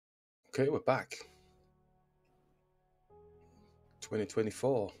Okay, we're back.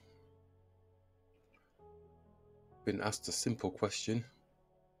 2024. Been asked a simple question.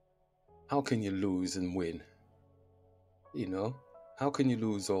 How can you lose and win? You know, how can you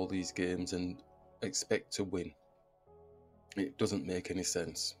lose all these games and expect to win? It doesn't make any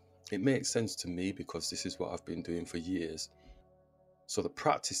sense. It makes sense to me because this is what I've been doing for years. So the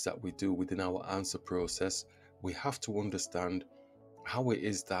practice that we do within our answer process, we have to understand how it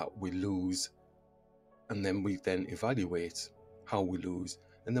is that we lose, and then we then evaluate how we lose,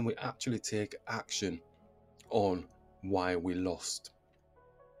 and then we actually take action on why we lost.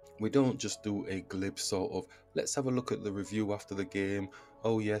 We don't just do a glib sort of, let's have a look at the review after the game,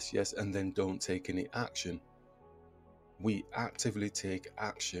 oh yes, and then don't take any action. We actively take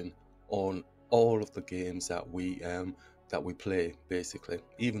action on all of the games that we play, basically.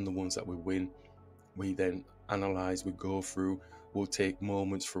 Even the ones that we win, we then analyze, we go through, we'll take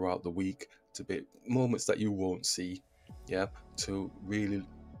moments throughout the week, to be moments that you won't see, to really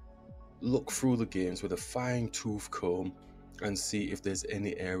look through the games with a fine-tooth comb and see if there's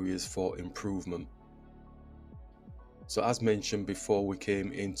any areas for improvement. So as mentioned before we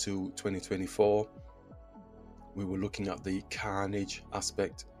came into 2024, we were looking at the carnage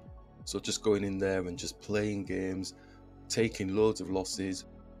aspect. So just going in there and just playing games, taking loads of losses.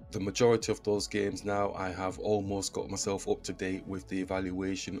 The majority of those games now, I have almost got myself up to date with the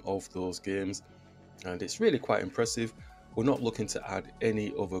evaluation of those games, and it's really quite impressive. We're not looking to add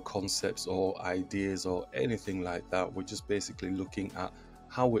any other concepts or ideas or anything like that. We're just basically looking at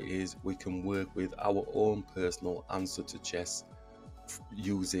how it is we can work with our own personal answer to chess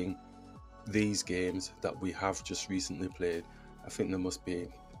using these games that we have just recently played. I think there must be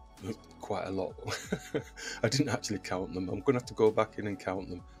quite a lot. I didn't actually count them. I'm going to have to go back in and count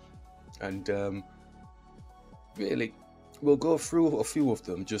them. And really, we'll go through a few of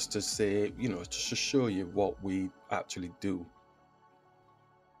them just to say, just to show you what we actually do.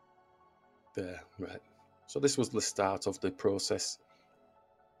 There, right. So this was the start of the process.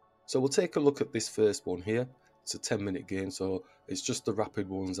 So we'll take a look at this first one here. It's a 10-minute game, so it's just the rapid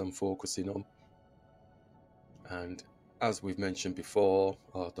ones I'm focusing on. And as we've mentioned before,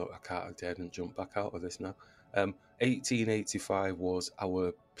 I can't dare and jump back out of this now. 1885 was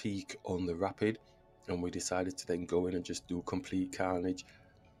our peak on the rapid, and we decided to then go in and just do complete carnage.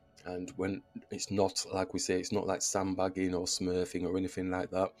 And when it's not, like we say, it's not like sandbagging or smurfing or anything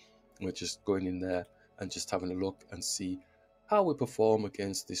like that. We're just going in there and just having a look and see how we perform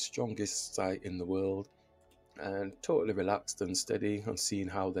against the strongest site in the world, and totally relaxed and steady and seeing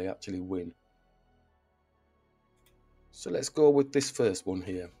how they actually win. So let's go with this first one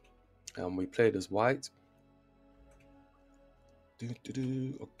here. We played as white.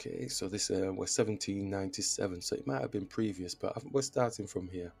 Okay, so this we're 1797, so it might have been previous, but we're starting from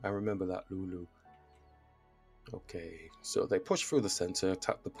here. I remember that Lulu. Okay, so they pushed through the center,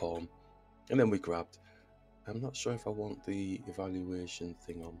 attacked the pawn, and then we grabbed. I'm not sure if I want the evaluation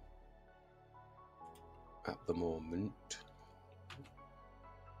thing on at the moment.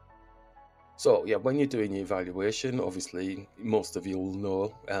 So yeah, when you're doing your evaluation, obviously most of you will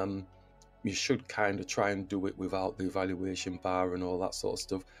know, you should kind of try and do it without the evaluation bar and all that sort of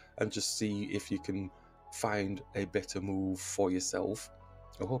stuff, and just see if you can find a better move for yourself.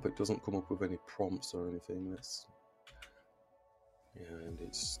 I hope it doesn't come up with any prompts or anything. And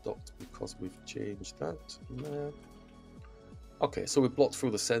it's stopped because we've changed that. Okay, so we blocked through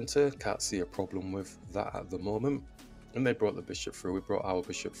the center. Can't see a problem with that at the moment. And they brought the bishop through. We brought our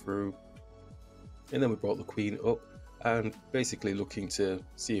bishop through. And then we brought the queen up, and basically looking to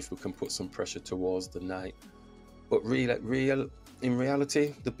see if we can put some pressure towards the knight. But in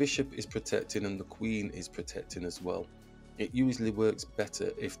reality, the bishop is protecting and the queen is protecting as well. It usually works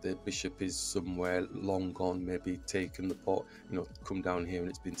better if the bishop is somewhere long gone, maybe taken the pot, come down here and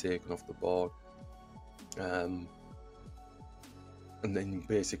it's been taken off the board. And then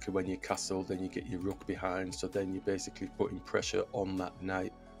basically when you castle, then you get your rook behind, so then you're basically putting pressure on that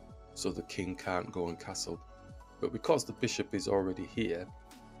knight, so the king can't go and castle. But because the bishop is already here,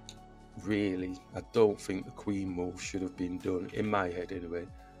 really, I don't think the queen move should have been done, in my head anyway.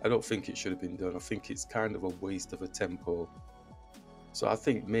 I don't think it should have been done. I think it's kind of a waste of a tempo. So I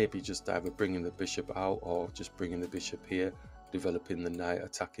think maybe just either bringing the bishop out or just bringing the bishop here, developing the knight,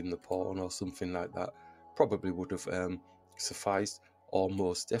 attacking the pawn or something like that probably would have sufficed, or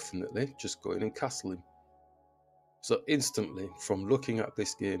most definitely just going and castling. So instantly, from looking at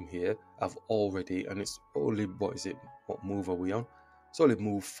this game here, I've already, and it's only, what move are we on? It's only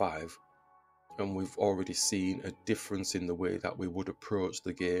move 5. And we've already seen a difference in the way that we would approach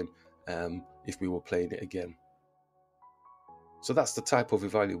the game if we were playing it again. So that's the type of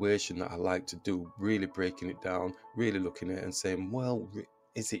evaluation that I like to do, really breaking it down, really looking at it and saying, well,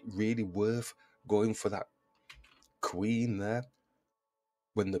 is it really worth going for that queen there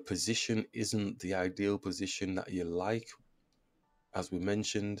when the position isn't the ideal position that you like, as we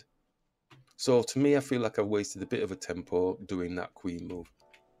mentioned? So to me, I feel like I wasted a bit of a tempo doing that queen move.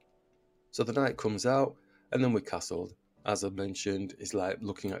 So the knight comes out and then we castled. As I mentioned, it's like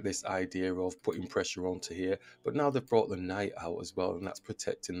looking at this idea of putting pressure onto here, but now they've brought the knight out as well, and that's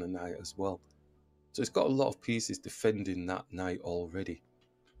protecting the knight as well. So it's got a lot of pieces defending that knight already.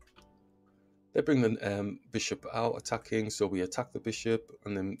 They bring the bishop out attacking, so we attack the bishop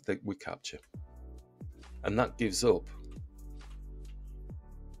and then we capture. And that gives up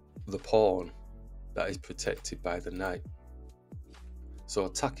the pawn that is protected by the knight. So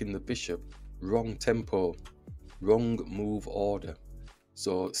attacking the bishop, wrong tempo, wrong move order.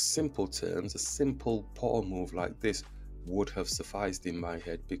 So simple terms, a simple pawn move like this would have sufficed in my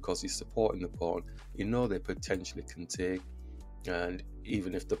head, because he's supporting the pawn. You know they potentially can take, and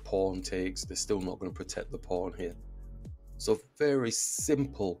even if the pawn takes, they're still not going to protect the pawn here. So very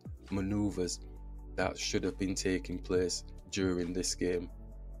simple maneuvers that should have been taking place during this game.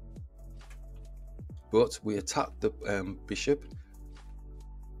 But we attacked the bishop,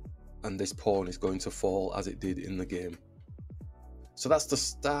 and this pawn is going to fall as it did in the game. So that's the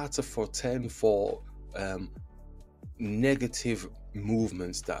starter for 10 for negative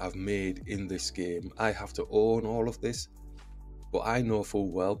movements that I've made in this game. I have to own all of this, but I know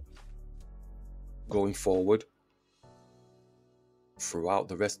full well going forward throughout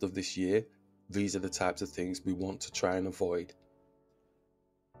the rest of this year, these are the types of things we want to try and avoid.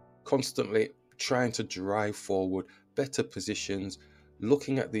 Constantly trying to drive forward, better positions.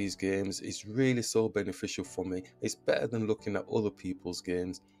 Looking at these games is really so beneficial for me. It's better than looking at other people's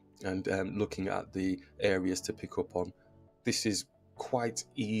games and looking at the areas to pick up on. This is quite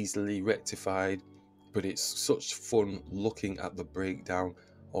easily rectified, but it's such fun looking at the breakdown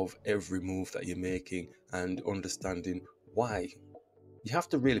of every move that you're making and understanding why. You have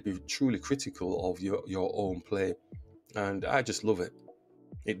to really be truly critical of your own play, and I just love it.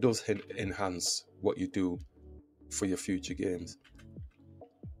 It does enhance what you do for your future games.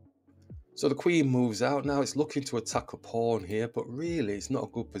 So the queen moves out. Now it's looking to attack a pawn here, but really it's not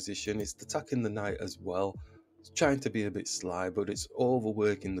a good position. It's attacking the knight as well. It's trying to be a bit sly, but it's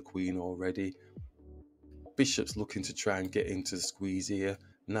overworking the queen already. Bishop's looking to try and get into the squeeze here.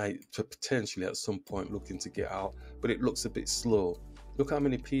 Knight potentially at some point looking to get out, but it looks a bit slow. Look how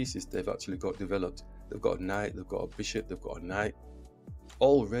many pieces they've actually got developed. They've got a knight, they've got a bishop, they've got a knight,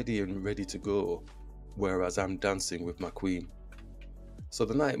 all ready and ready to go, whereas I'm dancing with my queen. So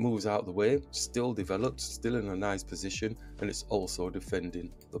the knight moves out of the way, still developed, still in a nice position, and it's also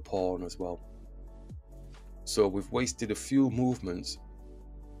defending the pawn as well. So we've wasted a few movements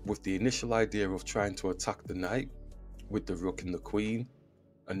with the initial idea of trying to attack the knight with the rook and the queen,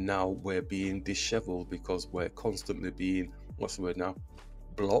 and now we're being disheveled because we're constantly being, what's the word now,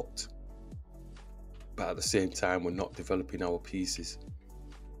 blocked, but at the same time we're not developing our pieces.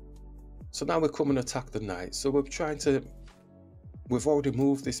 So now we come and attack the knight. So we've already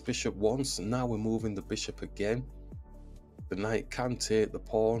moved this bishop once, and now we're moving the bishop again. The knight can take the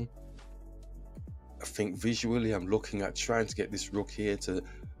pawn. I think visually I'm looking at trying to get this rook here to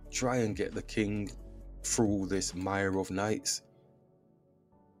try and get the king through this mire of knights.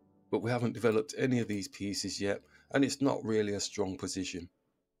 But we haven't developed any of these pieces yet, and it's not really a strong position.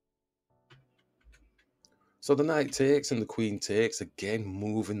 So the knight takes and the queen takes, again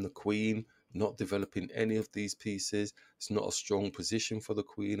moving the queen, not developing any of these pieces. It's not a strong position for the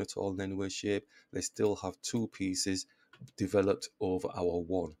queen at all in any way, shape. They still have two pieces developed over our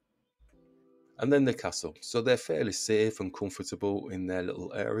one. And then the castle. So they're fairly safe and comfortable in their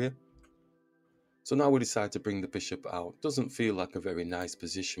little area. So now we decide to bring the bishop out. Doesn't feel like a very nice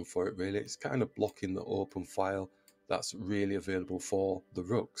position for it really. It's kind of blocking the open file that's really available for the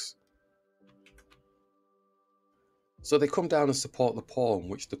rooks. So they come down and support the pawn,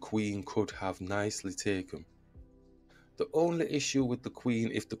 which the queen could have nicely taken. The only issue with the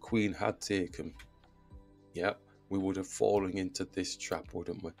queen, if the queen had taken, yeah, we would have fallen into this trap,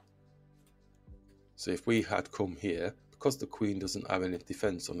 wouldn't we? So if we had come here, because the queen doesn't have any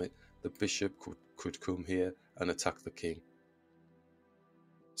defense on it, the bishop could come here and attack the king.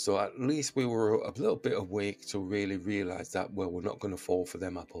 So at least we were a little bit awake to really realize that, well, we're not going to fall for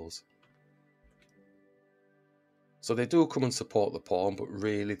them apples. So they do come and support the pawn, but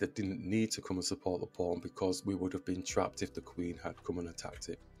really they didn't need to come and support the pawn because we would have been trapped if the queen had come and attacked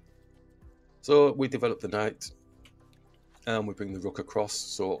it. So we develop the knight and we bring the rook across.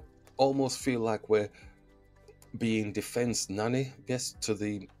 So almost feel like we're being defense nanny. Yes, to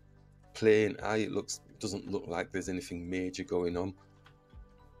the plain eye, it doesn't look like there's anything major going on.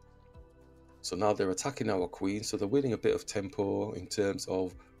 So now they're attacking our queen, so they're winning a bit of tempo in terms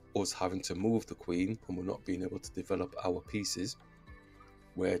of us having to move the queen, and we're not being able to develop our pieces.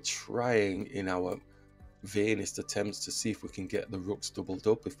 We're trying in our vainest attempts to see if we can get the rooks doubled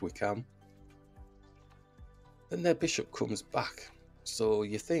up if we can. Then their bishop comes back, so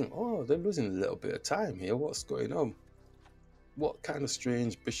you think, oh, they're losing a little bit of time here, what's going on? What kind of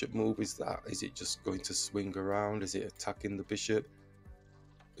strange bishop move is that? Is it just going to swing around? Is it attacking the bishop?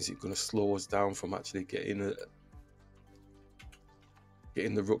 Is it going to slow us down from actually getting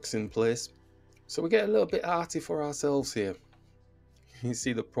the rooks in place? So we get a little bit arty for ourselves here. You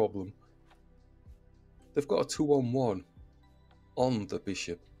see the problem. They've got a 2-on-1 on the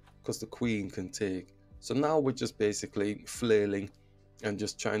bishop because the queen can take. So now we're just basically flailing and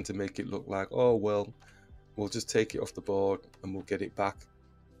just trying to make it look like, oh well, we'll just take it off the board and we'll get it back.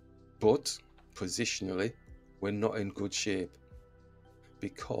 But positionally, we're not in good shape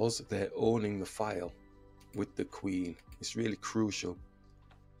because they're owning the file with the queen. It's really crucial.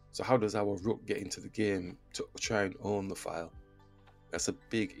 So how does our rook get into the game to try and own the file? That's a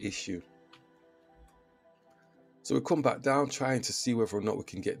big issue. So we come back down trying to see whether or not we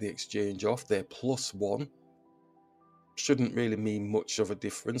can get the exchange off. They're +1. Shouldn't really mean much of a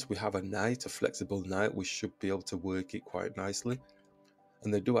difference. We have a knight, a flexible knight. We should be able to work it quite nicely.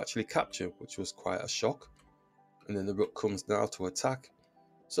 And they do actually capture, which was quite a shock. And then the rook comes now to attack.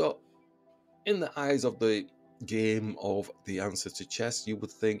 So in the eyes of the game of the answer to chess, you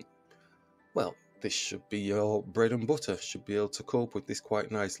would think, well, this should be your bread and butter. Should be able to cope with this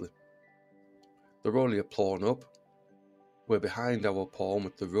quite nicely. They're only a pawn up. We're behind our pawn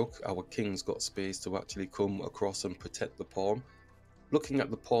with the rook. Our king's got space to actually come across and protect the pawn. Looking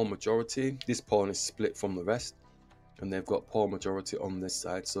at the pawn majority, this pawn is split from the rest, and they've got pawn majority on this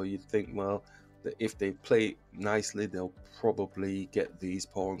side. So you'd think, well, that if they play nicely, they'll probably get these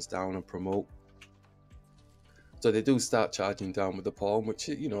pawns down and promote. So they do start charging down with the pawn, which,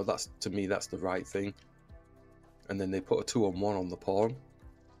 you know, that's, to me, that's the right thing. And then they put a 2-on-1 on the pawn,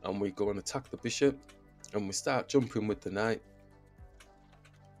 and we go and attack the bishop, and we start jumping with the knight.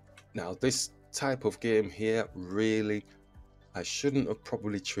 Now this type of game here, really, I shouldn't have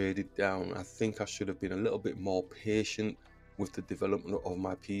probably traded down. I think I should have been a little bit more patient with the development of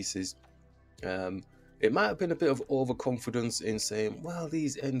my pieces. It might have been a bit of overconfidence in saying, well,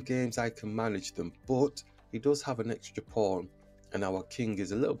 these end games, I can manage them, but he does have an extra pawn, and our king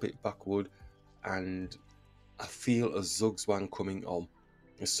is a little bit backward, and I feel a zugzwang coming on.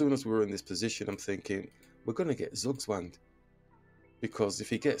 As soon as we're in this position, I'm thinking, we're going to get zugzwanged. Because if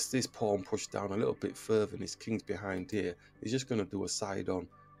he gets this pawn pushed down a little bit further and his king's behind here, he's just going to do a side on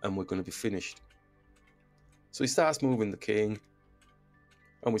and we're going to be finished. So he starts moving the king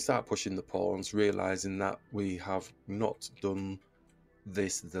and we start pushing the pawns, realizing that we have not done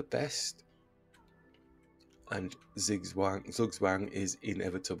this the best. And zugzwang is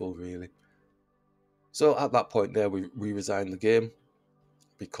inevitable, really. So at that point there, we resign the game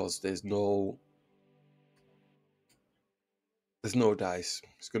because there's no dice.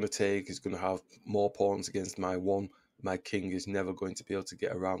 It's going to take, it's going to have more pawns against my one. My king is never going to be able to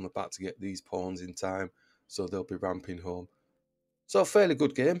get around the back to get these pawns in time, so they'll be ramping home. So a fairly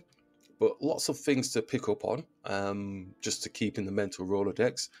good game, but lots of things to pick up on, just to keep in the mental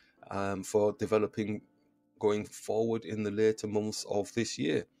Rolodex for developing going forward in the later months of this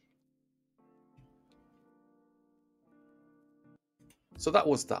year. So that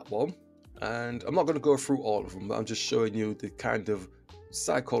was that one. And I'm not going to go through all of them, but I'm just showing you the kind of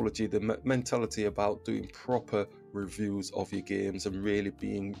psychology, the mentality about doing proper reviews of your games and really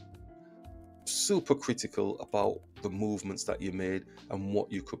being super critical about the movements that you made and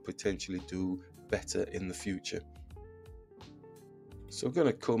what you could potentially do better in the future. So we're going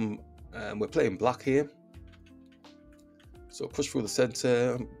to come, we're playing black here. So push through the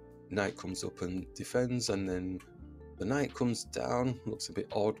center, knight comes up and defends, and then the knight comes down. Looks a bit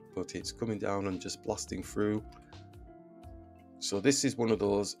odd, but it's coming down and just blasting through. So this is one of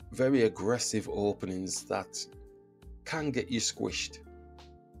those very aggressive openings that can get you squished.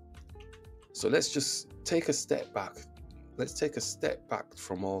 So let's just take a step back. Let's take a step back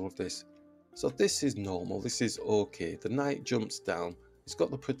from all of this. So this is normal. This is okay. The knight jumps down. He's got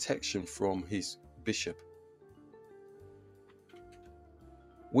the protection from his bishop.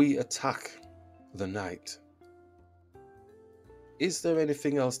 We attack the knight. Is there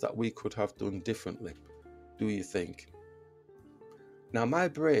anything else that we could have done differently, do you think? Now, my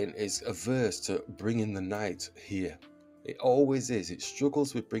brain is averse to bringing the knight here. It always is. It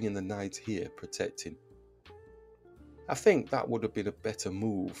struggles with bringing the knight here, protecting. I think that would have been a better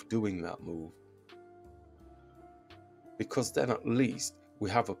move, doing that move, because then at least we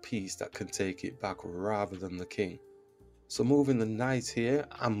have a piece that can take it back rather than the king. So moving the knight here,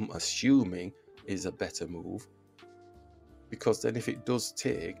 I'm assuming, is a better move, because then if it does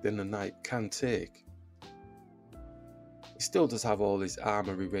take, then the knight can take. He still does have all his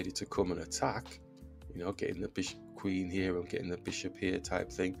armory ready to come and attack, you know, getting the bishop queen here and getting the bishop here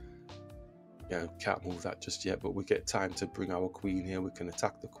type thing. Yeah, can't move that just yet, but we get time to bring our queen here. We can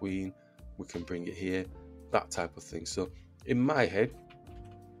attack the queen, we can bring it here, that type of thing. So in my head,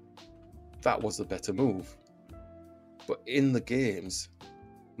 that was the better move. But in the games,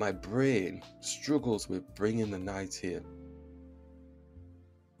 my brain struggles with bringing the knight here.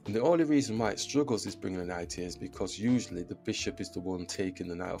 And the only reason why it struggles is bringing the knight here is because usually the bishop is the one taking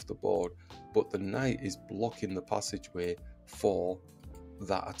the knight off the board, but the knight is blocking the passageway for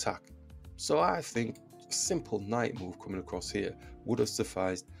that attack. So I think a simple knight move coming across here would have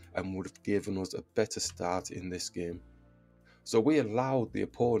sufficed and would have given us a better start in this game. So we allowed the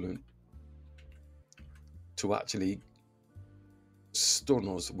opponent to actually stun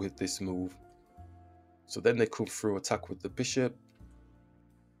us with this move. So then they come through, attack with the bishop,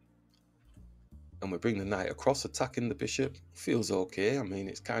 and we bring the knight across, attacking the bishop. Feels okay. I mean,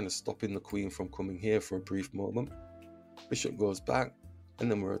 it's kind of stopping the queen from coming here for a brief moment. Bishop goes back,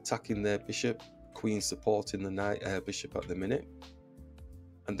 and then we're attacking their bishop, queen supporting the knight, bishop at the minute.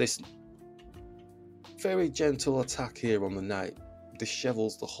 And this very gentle attack here on the knight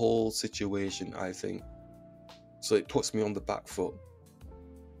dishevels the whole situation, I think. So it puts me on the back foot.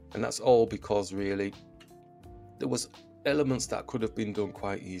 And that's all because really there was elements that could have been done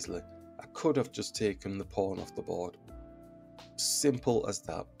quite easily. I could have just taken the pawn off the board. Simple as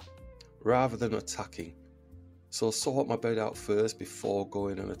that, rather than attacking. So sort my bed out first before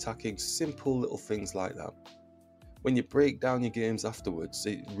going and attacking. Simple little things like that. When you break down your games afterwards,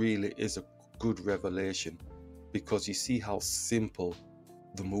 it really is a good revelation, because you see how simple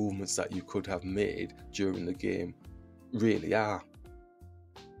the movements that you could have made during the game really are.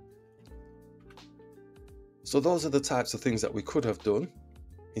 So those are the types of things that we could have done.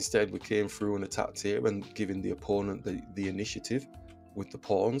 Instead, we came through and attacked here and giving the opponent the initiative with the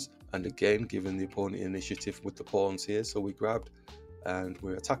pawns, and again giving the opponent initiative with the pawns here. So we grabbed and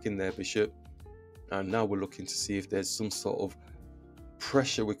we're attacking their bishop, and now we're looking to see if there's some sort of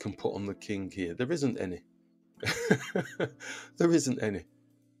pressure we can put on the king here. There isn't any. There isn't any.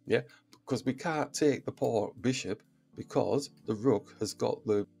 Yeah, because we can't take the pawn bishop because the rook has got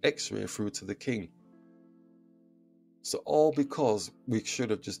the x-ray through to the king. So all because we should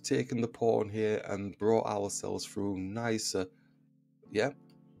have just taken the pawn here and brought ourselves through nicer. Yeah,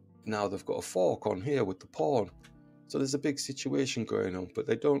 now they've got a fork on here with the pawn. So there's a big situation going on, but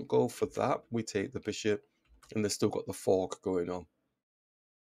they don't go for that. We take the bishop and they've still got the fork going on.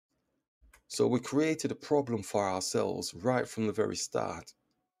 So we created a problem for ourselves right from the very start,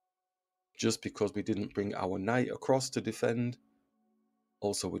 just because we didn't bring our knight across to defend.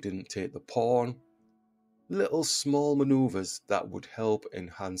 Also, we didn't take the pawn. Little small maneuvers that would help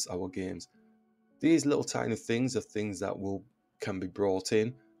enhance our games. These little tiny things are things that can be brought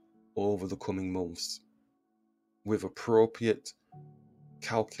in over the coming months with appropriate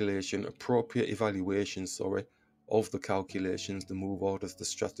calculation, appropriate evaluation, of the calculations, the move orders, the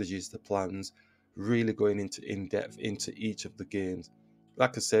strategies, the plans, really going into in-depth into each of the games.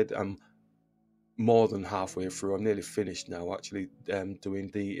 Like I said, I'm more than halfway through. I'm nearly finished now, actually,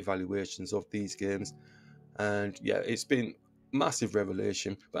 doing the evaluations of these games. And yeah, it's been massive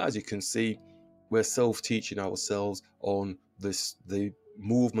revelation. But as you can see, we're self-teaching ourselves on the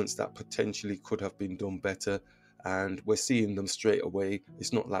movements that potentially could have been done better, and we're seeing them straight away.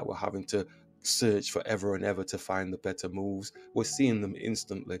 It's not like we're having to search forever and ever to find the better moves. We're seeing them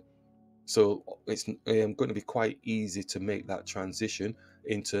instantly. So it's going to be quite easy to make that transition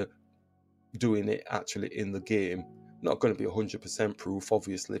into doing it actually in the game. Not going to be 100% proof,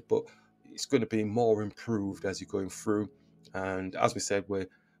 obviously, but it's going to be more improved as you're going through. And as we said, we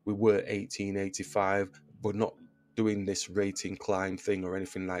were 1885. We're not doing this rating climb thing or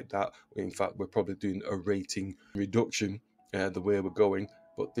anything like that. In fact, we're probably doing a rating reduction the way we're going.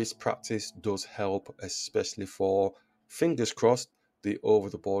 But this practice does help, especially for, fingers crossed, the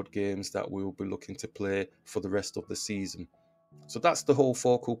over-the-board games that we will be looking to play for the rest of the season. So that's the whole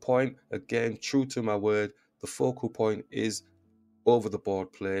focal point. Again, true to my word, the focal point is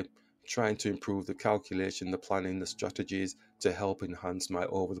over-the-board play, trying to improve the calculation, the planning, the strategies to help enhance my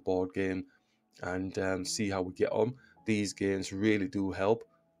over-the-board game, and see how we get on. These games really do help.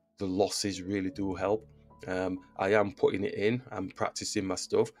 The losses really do help. I am putting it in. I'm practicing my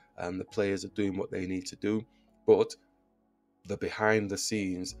stuff, and the players are doing what they need to do. But the behind the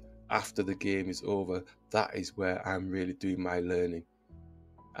scenes after the game is over, that is where I'm really doing my learning.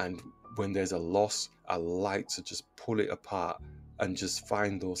 And when there's a loss, I like to just pull it apart and just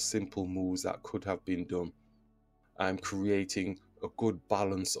find those simple moves that could have been done. I'm creating a good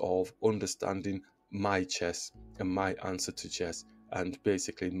balance of understanding my chess and my answer to chess, and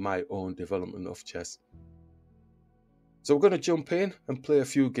basically my own development of chess. So we're going to jump in and play a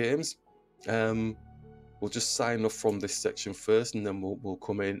few games. We'll just sign off from this section first, and then we'll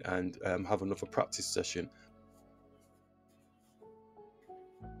come in and have another practice session.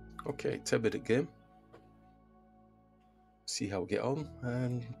 Okay, 10-minute game. See how we get on,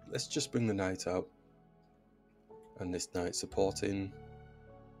 and let's just bring the knight out. And this knight supporting.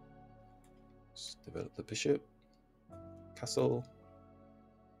 Let's develop the bishop. Castle.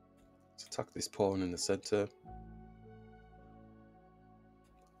 Let's attack this pawn in the center.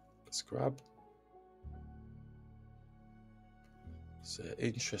 Let's grab. It's an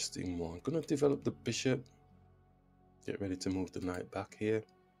interesting one. I'm going to develop the bishop. Get ready to move the knight back here.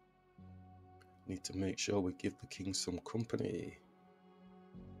 Need to make sure we give the king some company.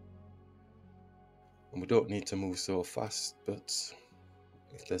 And we don't need to move so fast, but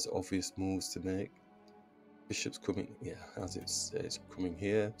if there's obvious moves to make. Bishop's coming, yeah, as it says, coming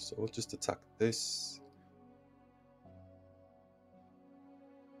here. So we'll just attack this.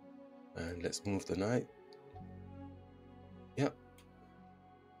 And let's move the knight. Yep.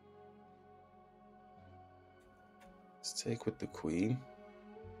 Let's take with the queen.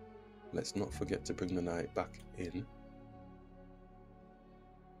 Let's not forget to bring the knight back in.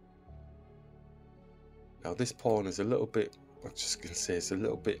 Now this pawn is a little bit, I'm just going to say, it's a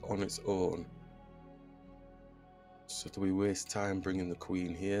little bit on its own. So do we waste time bringing the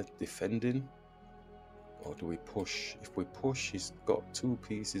queen here, defending? Or do we push? If we push, he's got two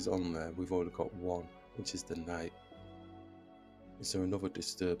pieces on there. We've only got one, which is the knight. Is there another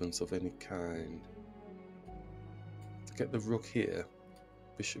disturbance of any kind? To get the rook here,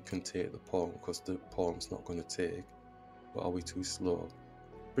 bishop can take the pawn because the pawn's not going to take. But are we too slow?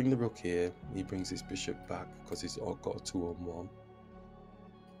 Bring the rook here. He brings his bishop back because he's got a 2-on-1.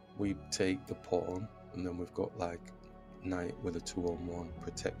 We take the pawn, and then we've got like knight with a 2-on-1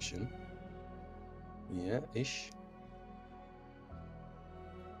 protection. Yeah, ish.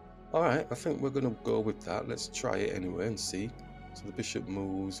 Alright, I think we're going to go with that. Let's try it anyway and see. So the bishop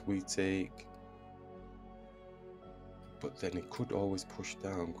moves, we take. But then it could always push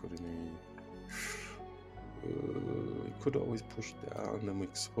down, couldn't he? It could always push down, and then we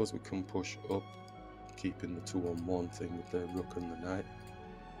suppose we can push up, keeping the 2-on-1 thing with the rook and the knight.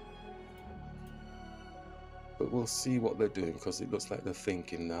 But we'll see what they're doing, because it looks like they're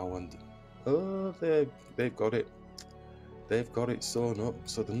thinking now. And oh, they've got it. They've got it sewn up.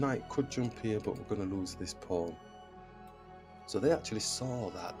 So the knight could jump here, but we're going to lose this pawn. So they actually saw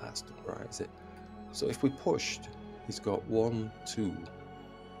that. That's right, is it? So if we pushed, he's got 1, 2.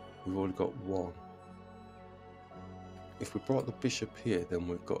 We've already got 1. If we brought the bishop here, then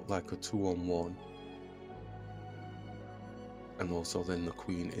we've got like a 2-on-1. And also then the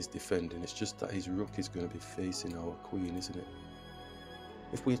queen is defending. It's just that his rook is going to be facing our queen, isn't it?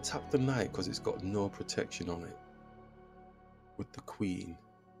 If we attack the knight, because it's got no protection on it, with the queen,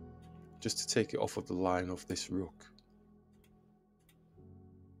 just to take it off of the line of this rook.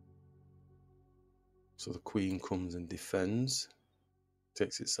 So the queen comes and defends,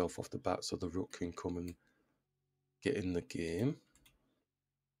 takes itself off the back so the rook can come and get in the game.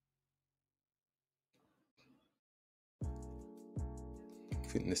 I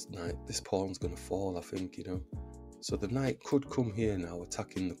think this pawn's going to fall, I think, you know. So the knight could come here now,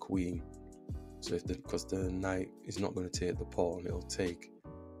 attacking the queen. So because the knight is not going to take the pawn, it'll take,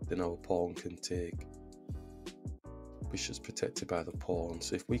 then our pawn can take. Bishop's protected by the pawn.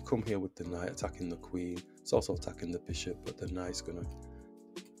 So if we come here with the knight attacking the queen, it's also attacking the bishop, but the knight's going to,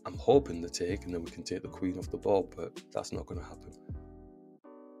 I'm hoping to take, and then we can take the queen off the board, but that's not going to happen.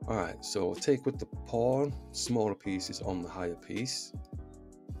 Alright, so take with the pawn, smaller pieces on the higher piece.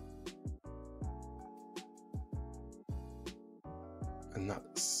 And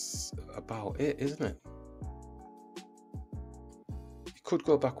that's about it, isn't it? He could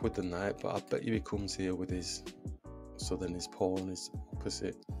go back with the knight, but I bet you he comes here with his, so then his pawn is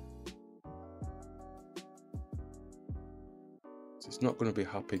opposite. So he's not going to be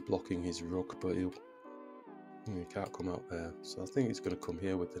happy blocking his rook, but he can't come out there. So I think he's going to come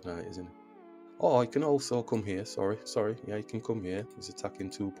here with the knight, isn't he? Oh, he can also come here, sorry. Yeah, he can come here. He's attacking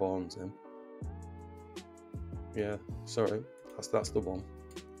 2 pawns then. Yeah, sorry. That's the one.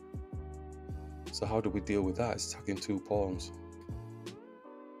 So how do we deal with that? It's attacking 2 pawns.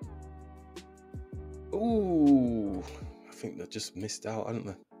 Ooh, I think they just missed out, haven't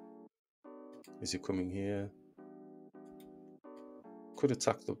they? Is he coming here? Could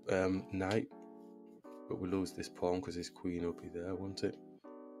attack the knight, but we lose this pawn because his queen will be there, won't it?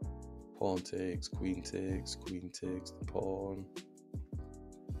 Pawn takes, queen takes the pawn.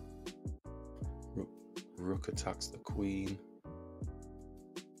 Rook attacks the queen.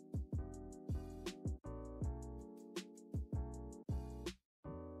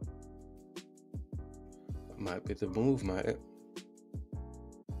 That might be the move, might it?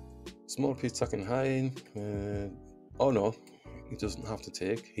 Small piece attacking high. Oh no, he doesn't have to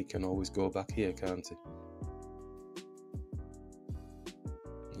take. He can always go back here, can't he?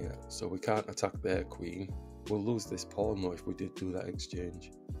 Yeah, so we can't attack their queen. We'll lose this pawn though if we did do that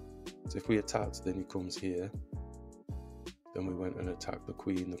exchange. So if we attacked, then he comes here. Then we went and attacked the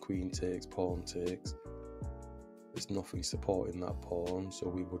queen takes, pawn takes. There's nothing supporting that pawn, so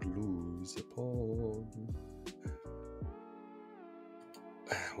we would lose a pawn.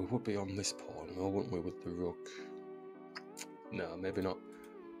 We would be on this pawn, though, wouldn't we, with the rook? No, maybe not.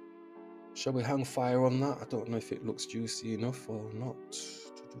 Shall we hang fire on that? I don't know if it looks juicy enough or not.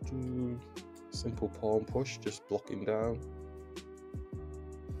 Simple pawn push, just blocking down.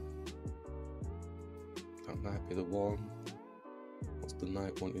 That might be the one. What's the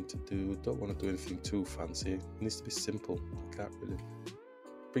knight wanting to do? Don't want to do anything too fancy. It needs to be simple. I can't really.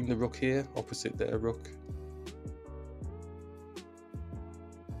 Bring the rook here, opposite their rook.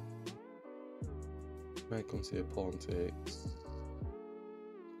 Knight comes here, pawn takes.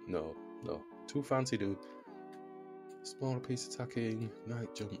 No, too fancy, dude. Smaller piece attacking,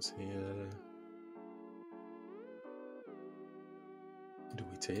 knight jumps here. Do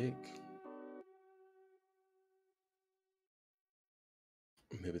we take?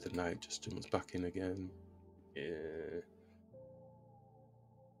 Maybe the knight just jumps back in again. Yeah.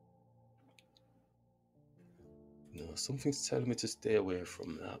 No, something's telling me to stay away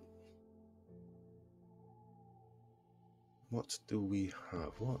from that. What do we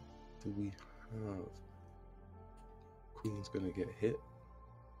have? What do we have? Queen's gonna get hit.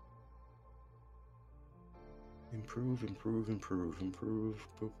 Improve.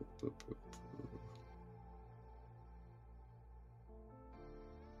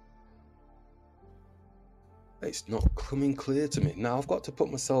 It's not coming clear to me. Now I've got to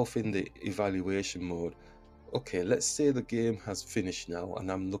put myself in the evaluation mode. Okay, let's say the game has finished now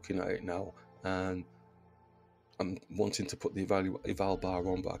and I'm looking at it now and I'm wanting to put the eval bar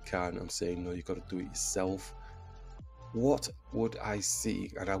on, but I can't. I'm saying, no, you've got to do it yourself. What would I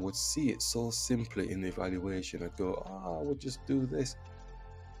see? And I would see it so simply in the evaluation. I'd go, I would just do this.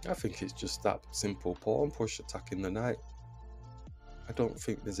 I think it's just that simple pawn push attacking the knight. I don't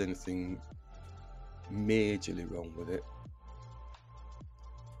think there's anything majorly wrong with it.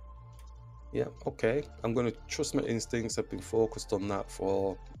 Yeah, okay. I'm going to trust my instincts. I've been focused on that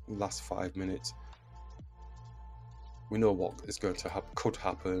for the last 5 minutes. We know what is going to happen, could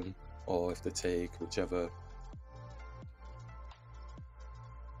happen, or if they take, whichever.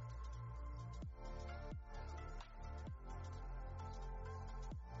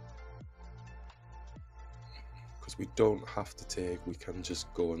 Because we don't have to take, we can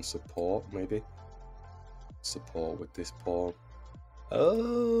just go and support, maybe. Support with this pawn.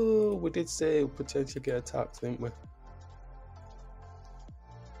 Oh, we did say we'll potentially get attacked, didn't we?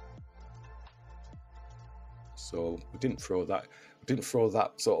 So we didn't throw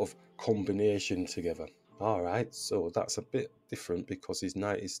that sort of combination together. All right, so that's a bit different because his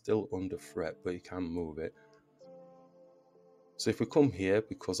knight is still under threat, but he can move it. So if we come here,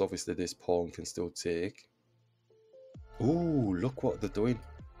 because obviously this pawn can still take. Ooh, look what they're doing.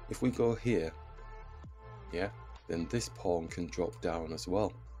 If we go here, yeah, then this pawn can drop down as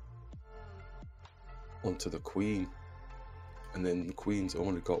well onto the queen. And then the queen's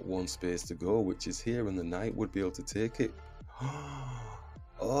only got one space to go, which is here, and the knight would be able to take it.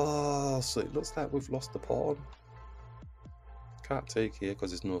 Oh, so it looks like we've lost the pawn. Can't take here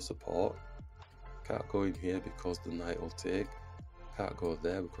because there's no support. Can't go in here because the knight will take. Can't go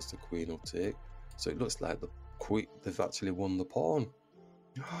there because the queen will take. So it looks like they've actually won the pawn.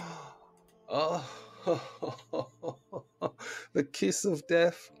 Oh, the kiss of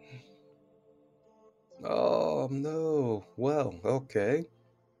death. Oh no, well, okay.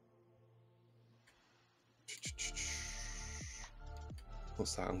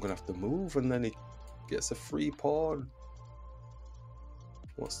 What's that? I'm gonna have to move and then he gets a free pawn.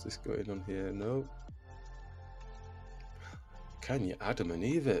 What's this going on here? No. Can you Adam and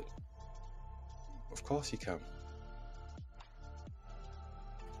Eve it? Of course you can.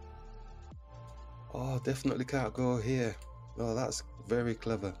 Oh, definitely can't go here. Oh, that's very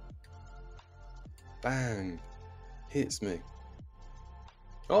clever. Bang. hits me.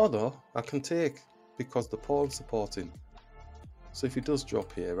 Oh no, I can take because the pawn's supporting. So if he does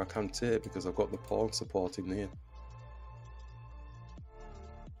drop here, I can take because I've got the pawn supporting here.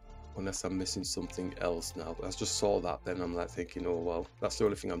 Unless I'm missing something else now. I just saw that, then I'm like thinking, oh well, that's the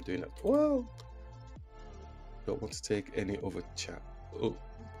only thing I'm doing. Whoa! Don't want to take any other chat. Oh,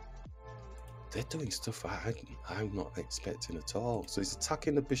 they're doing stuff I'm not expecting at all. So he's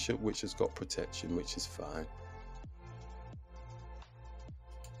attacking the bishop, which has got protection, which is fine.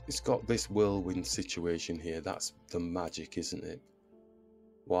 It's got this whirlwind situation here. That's the magic, isn't it?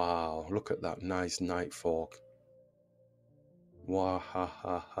 Wow, look at that nice knight fork. Wow, ha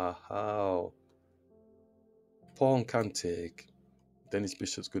ha ha ha. Pawn can take. Then his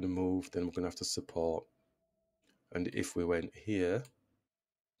bishop's going to move. Then we're going to have to support. And if we went here,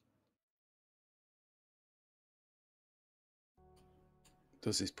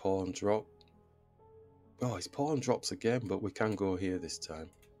 does his pawn drop? Oh, his pawn drops again, but we can go here this time.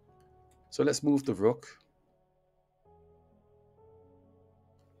 So let's move the rook.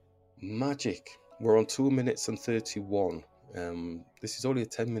 Magic. We're on 2 minutes and 31. This is only a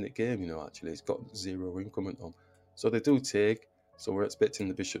 10-minute game, you know, actually. It's got 0 increment on. So they do take. So we're expecting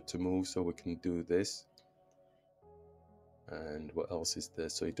the bishop to move so we can do this. And what else is there?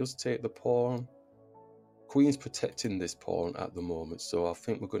 So he does take the pawn. Queen's protecting this pawn at the moment. So I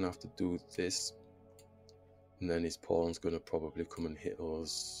think we're going to have to do this. And then his pawn's going to probably come and hit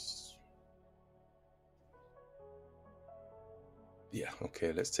us. Yeah,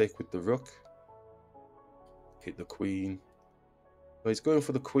 okay, let's take with the rook. Hit the queen. Well, he's going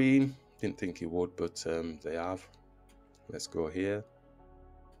for the queen. Didn't think he would, but they have. Let's go here.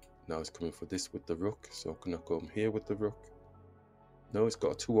 Now he's coming for this with the rook. So I'm going to come here with the rook. No, it's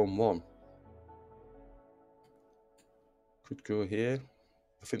got a 2-on-1. Could go here.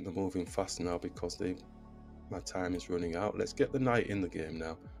 I think they're moving fast now because my time is running out. Let's get the knight in the game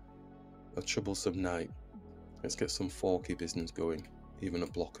now. A troublesome knight. Let's get some forky business going. Even a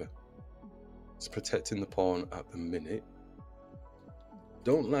blocker. It's protecting the pawn at the minute.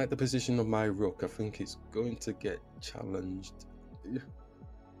 Don't like the position of my rook. I think it's going to get challenged.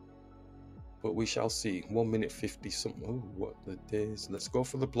 But we shall see. 1 minute 50 something. Oh, what the days. Let's go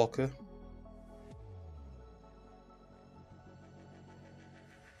for the blocker.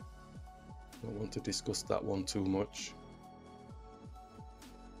 Don't want to discuss that one too much.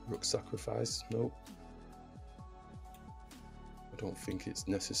 Rook sacrifice. Nope. I don't think it's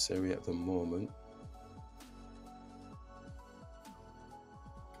necessary at the moment.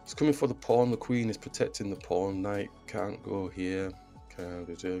 It's coming for the pawn. The queen is protecting the pawn. Knight can't go here.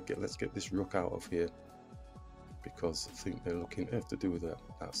 Let's get this rook out of here. Because I think they're looking to do that.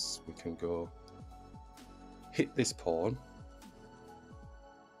 We can go hit this pawn.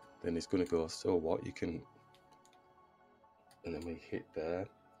 Then he's going to go, so what? You can... And then we hit there.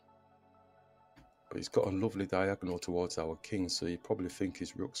 But he's got a lovely diagonal towards our king, so you probably think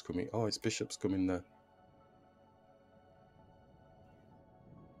his rook's coming. Oh, his bishop's coming there.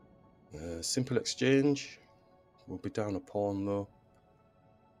 Simple exchange. We'll be down a pawn though.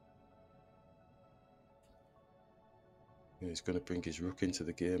 Yeah, he's going to bring his rook into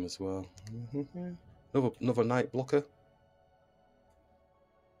the game as well. Another knight blocker.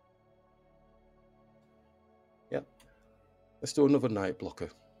 Yep. Let's do another knight blocker.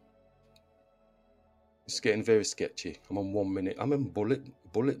 It's getting very sketchy. I'm on 1 minute. I'm in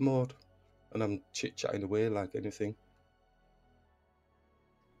bullet mode. And I'm chit-chatting away like anything.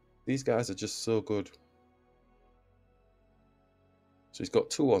 These guys are just so good. So he's got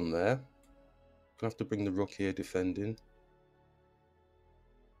 2 on there. Gonna have to bring the rook here defending.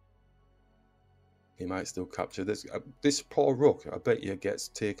 He might still capture this. This poor rook, I bet you, gets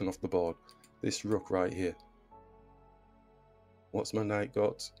taken off the board. This rook right here. What's my knight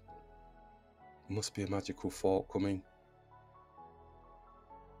got? Must be a magical fork coming.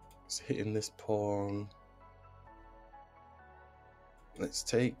 It's hitting this pawn. Let's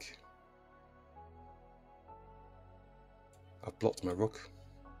take. I've blocked my rook.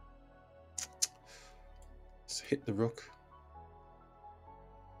 Let's hit the rook.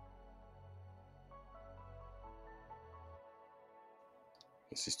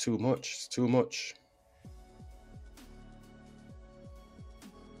 This is too much. It's too much.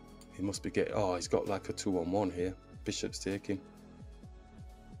 He must be getting... Oh, he's got like a 2-on-1 here. Bishop's taking.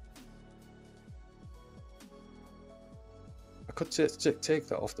 I could take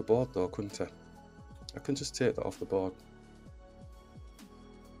that off the board though, couldn't I? I can just take that off the board.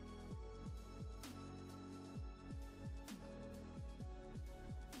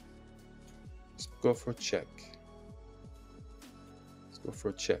 Let's go for a check. Let's go for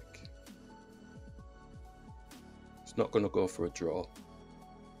a check. Not going to go for a draw,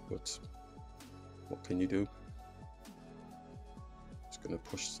 but what can you do? It's going to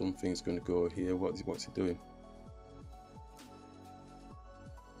push something. It's going to go here. What's he doing?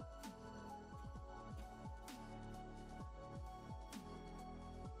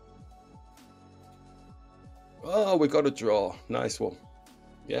 Oh, we got a draw. Nice one.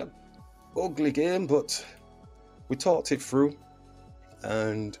 Yeah, ugly game, but we talked it through.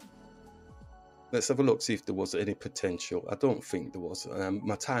 And let's have a look, see if there was any potential. I don't think there was.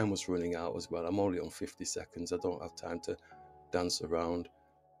 My time was running out as well. I'm only on 50 seconds. I don't have time to dance around.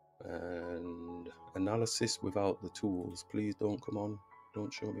 And analysis without the tools. Please don't come on.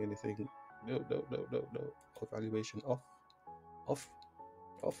 Don't show me anything. No. Evaluation off. Off.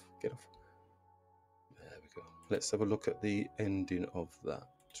 Get off. There we go. Let's have a look at the ending of that.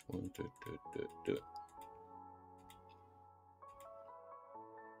 So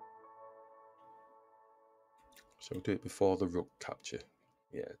we'll do it before the rook capture.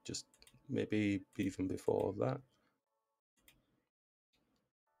 Yeah, just maybe even before that.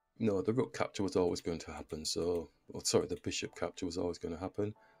 No, the rook capture was always going to happen. So, sorry, the bishop capture was always going to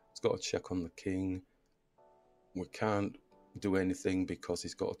happen. It's got to check on the king. We can't do anything because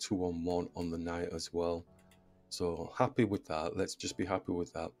he's got a 2-on-1 on the knight as well. So happy with that. Let's just be happy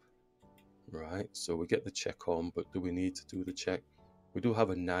with that. Right, so we get the check on, but do we need to do the check? We do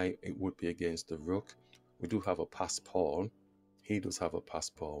have a knight. It would be against the rook. We do have a passed pawn. He does have a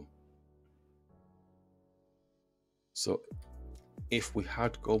passed pawn. So if we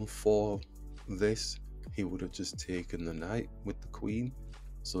had gone for this, he would have just taken the knight with the queen.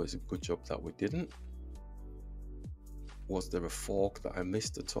 So it's a good job that we didn't. Was there a fork that I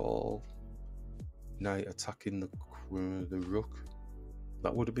missed at all? Knight attacking the rook.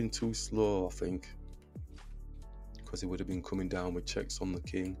 That would have been too slow, I think, because he would have been coming down with checks on the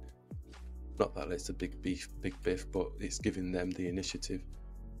king. Not that it's a big biff, but it's giving them the initiative.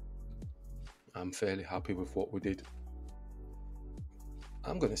 I'm fairly happy with what we did.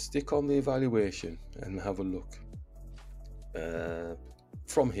 I'm going to stick on the evaluation and have a look.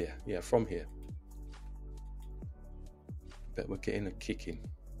 From here, yeah, from here. Bet we're getting a kicking.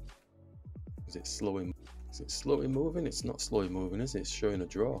 Is it slowing? Is it slowly moving? It's not slowly moving, is it? It's showing a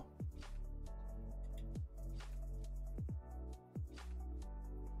draw.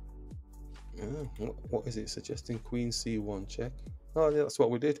 What is it suggesting? Queen C1 check. Oh yeah, that's what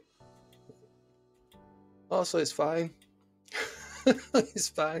we did. Oh, so it's fine. It's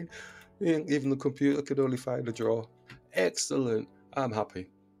fine. Even the computer could only find a draw. Excellent. I'm happy.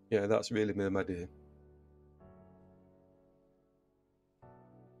 Yeah, that's really made my day.